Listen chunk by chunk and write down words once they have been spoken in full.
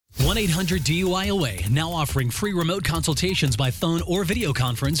1-800-DUI-AWAY, now offering free remote consultations by phone or video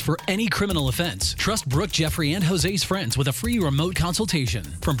conference for any criminal offense. Trust Brooke, Jeffrey, and Jose's friends with a free remote consultation.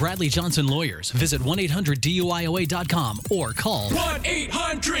 From Bradley Johnson Lawyers, visit 1-800-DUI-AWAY.com or call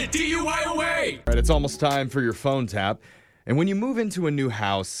 1-800-DUI-AWAY. All right, it's almost time for your phone tap. And when you move into a new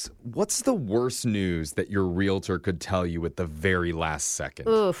house, what's the worst news that your realtor could tell you at the very last second?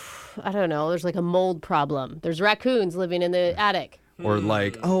 Oof, I don't know. There's like a mold problem. There's raccoons living in the attic. Or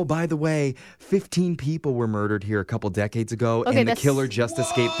like, oh, by the way, 15 people were murdered here a couple decades ago, and the killer just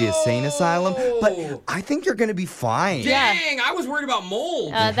escaped the insane asylum. But I think you're going to be fine. Dang, I was worried about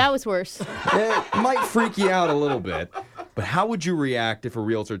mold. That was worse. It might freak you out a little bit. But how would you react if a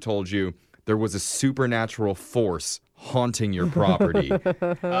realtor told you there was a supernatural force haunting your property?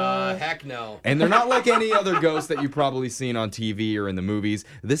 Heck no. And they're not like any other ghosts that you've probably seen on TV or in the movies.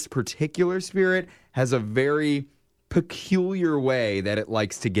 This particular spirit has a very peculiar way that it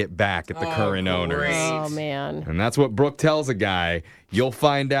likes to get back at the current owners. Oh, man. And that's what Brooke tells a guy. You'll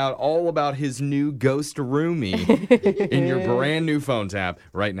find out all about his new ghost roomie in your brand new phone tap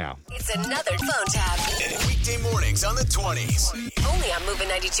right now. It's another phone tap. Weekday mornings on the 20s. Only on Moving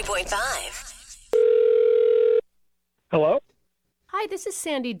 92.5. Hello? Hi, this is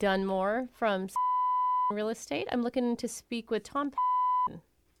Sandy Dunmore from Real Estate. I'm looking to speak with Tom.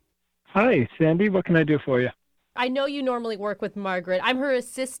 Hi, Sandy. What can I do for you? I know you normally work with Margaret. I'm her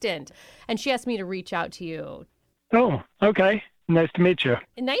assistant, and she asked me to reach out to you. Oh, okay. Nice to meet you.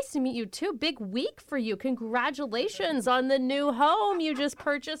 Nice to meet you, too. Big week for you. Congratulations on the new home you just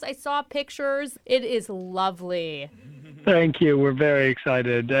purchased. I saw pictures. It is lovely. Thank you. We're very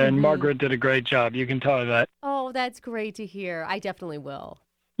excited. And Margaret did a great job. You can tell her that. Oh, that's great to hear. I definitely will.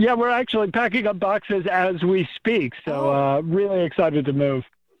 Yeah, we're actually packing up boxes as we speak. So really excited to move.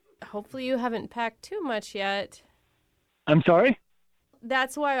 Hopefully you haven't packed too much yet. I'm sorry?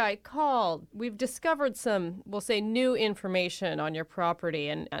 That's why I called. We've discovered some, we'll say, new information on your property.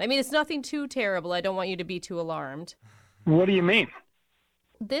 And I mean, it's nothing too terrible. I don't want you to be too alarmed. What do you mean?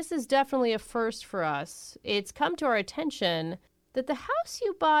 This is definitely a first for us. It's come to our attention that the house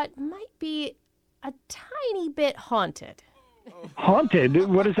you bought might be a tiny bit haunted. Haunted?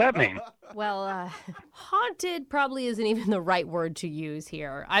 What does that mean? Well, haunted probably isn't even the right word to use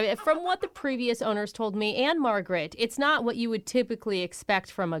here. From what the previous owners told me and Margaret, it's not what you would typically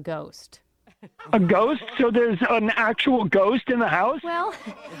expect from a ghost. A ghost? So there's an actual ghost in the house? Well,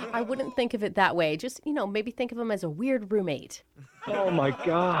 I wouldn't think of it that way. Just, maybe think of him as a weird roommate. Oh, my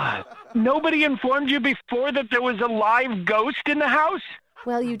God. Nobody informed you before that there was a live ghost in the house?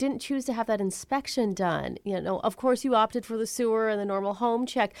 Well, you didn't choose to have that inspection done. Of course you opted for the sewer and the normal home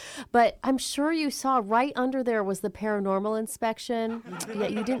check, but I'm sure you saw right under there was the paranormal inspection. Yeah,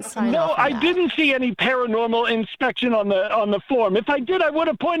 you didn't sign off on that. No, I didn't see any paranormal inspection on the form. If I did, I would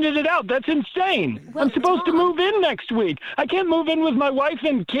have pointed it out. That's insane. Well, I'm supposed to move in next week. I can't move in with my wife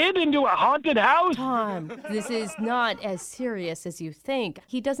and kid into a haunted house. Tom, this is not as serious as you think.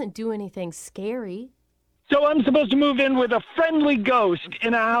 He doesn't do anything scary. So I'm supposed to move in with a friendly ghost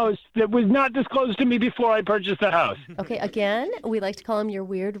in a house that was not disclosed to me before I purchased the house. Okay, again, we like to call him your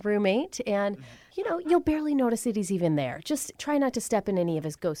weird roommate, and, you'll barely notice that he's even there. Just try not to step in any of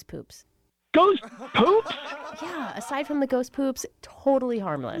his ghost poops. Ghost poops? Yeah, aside from the ghost poops, totally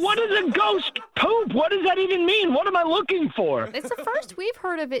harmless. What is a ghost poop? What does that even mean? What am I looking for? It's the first we've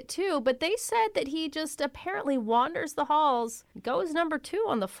heard of it, too, but they said that he just apparently wanders the halls, goes number 2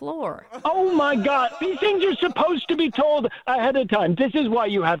 on the floor. Oh, my God. These things are supposed to be told ahead of time. This is why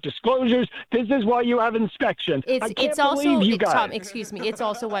you have disclosures. This is why you have inspection. It's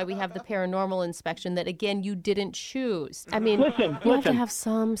also why we have the paranormal inspection that, again, you didn't choose. I mean, you have to have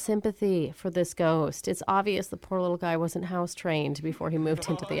some sympathy for this ghost. It's obvious the poor little guy wasn't house trained before he moved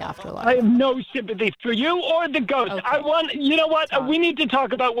into the afterlife. I have no sympathy for you or the ghost. Okay. You know what? We need to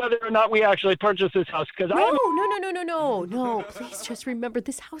talk about whether or not we actually purchased this house. No. Please just remember,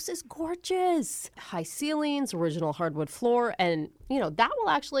 this house is gorgeous. High ceilings, original hardwood floor, and, that will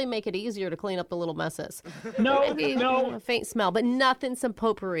actually make it easier to clean up the little messes. Maybe a faint smell, but nothing some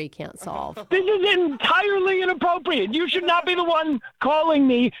potpourri can't solve. This is entirely inappropriate. You should not be the one calling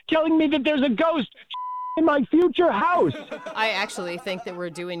me, telling me that there's a ghost in my future house. I actually think that we're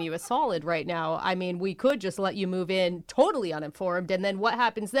doing you a solid right now. I mean, we could just let you move in totally uninformed, and then what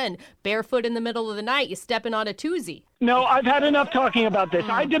happens then? Barefoot in the middle of the night, you stepping on a toozy. No, I've had enough talking about this.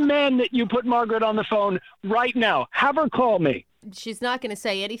 I demand that you put Margaret on the phone right now. Have her call me. She's not going to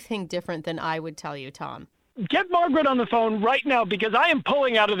say anything different than I would tell you, Tom. Get Margaret on the phone right now because I am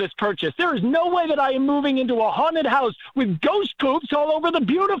pulling out of this purchase. There is no way that I am moving into a haunted house with ghost poops all over the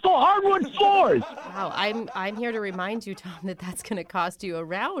beautiful hardwood floors. Wow, I'm here to remind you, Tom, that that's going to cost you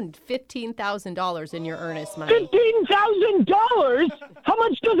around $15,000 in your earnest money. $15,000? How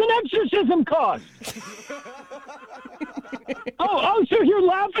much does an exorcism cost? Oh, so you're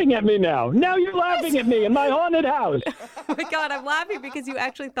laughing at me now. Now you're laughing at me in my haunted house. Oh my God, I'm laughing because you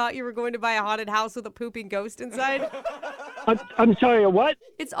actually thought you were going to buy a haunted house with a pooping ghost inside. I'm sorry, what?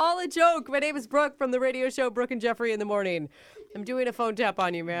 It's all a joke. My name is Brooke from the radio show Brooke and Jeffrey in the Morning. I'm doing a phone tap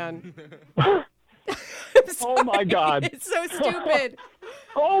on you, man. Oh my God. It's so stupid.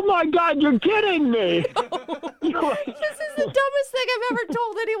 Oh my God, you're kidding me. This is the dumbest thing I've ever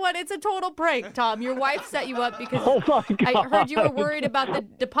told anyone. It's a total prank, Tom. Your wife set you up because Oh my God. I heard you were worried about the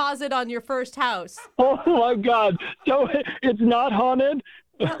deposit on your first house. Oh my God. So it's not haunted?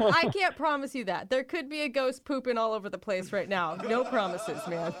 I can't promise you that. There could be a ghost pooping all over the place right now. No promises,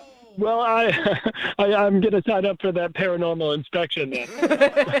 man. Well, I'm going to sign up for that paranormal inspection then.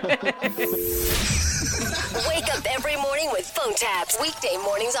 Wake up every morning with phone taps. Weekday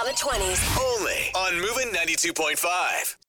mornings on the 20s. Only on Moving 92.5.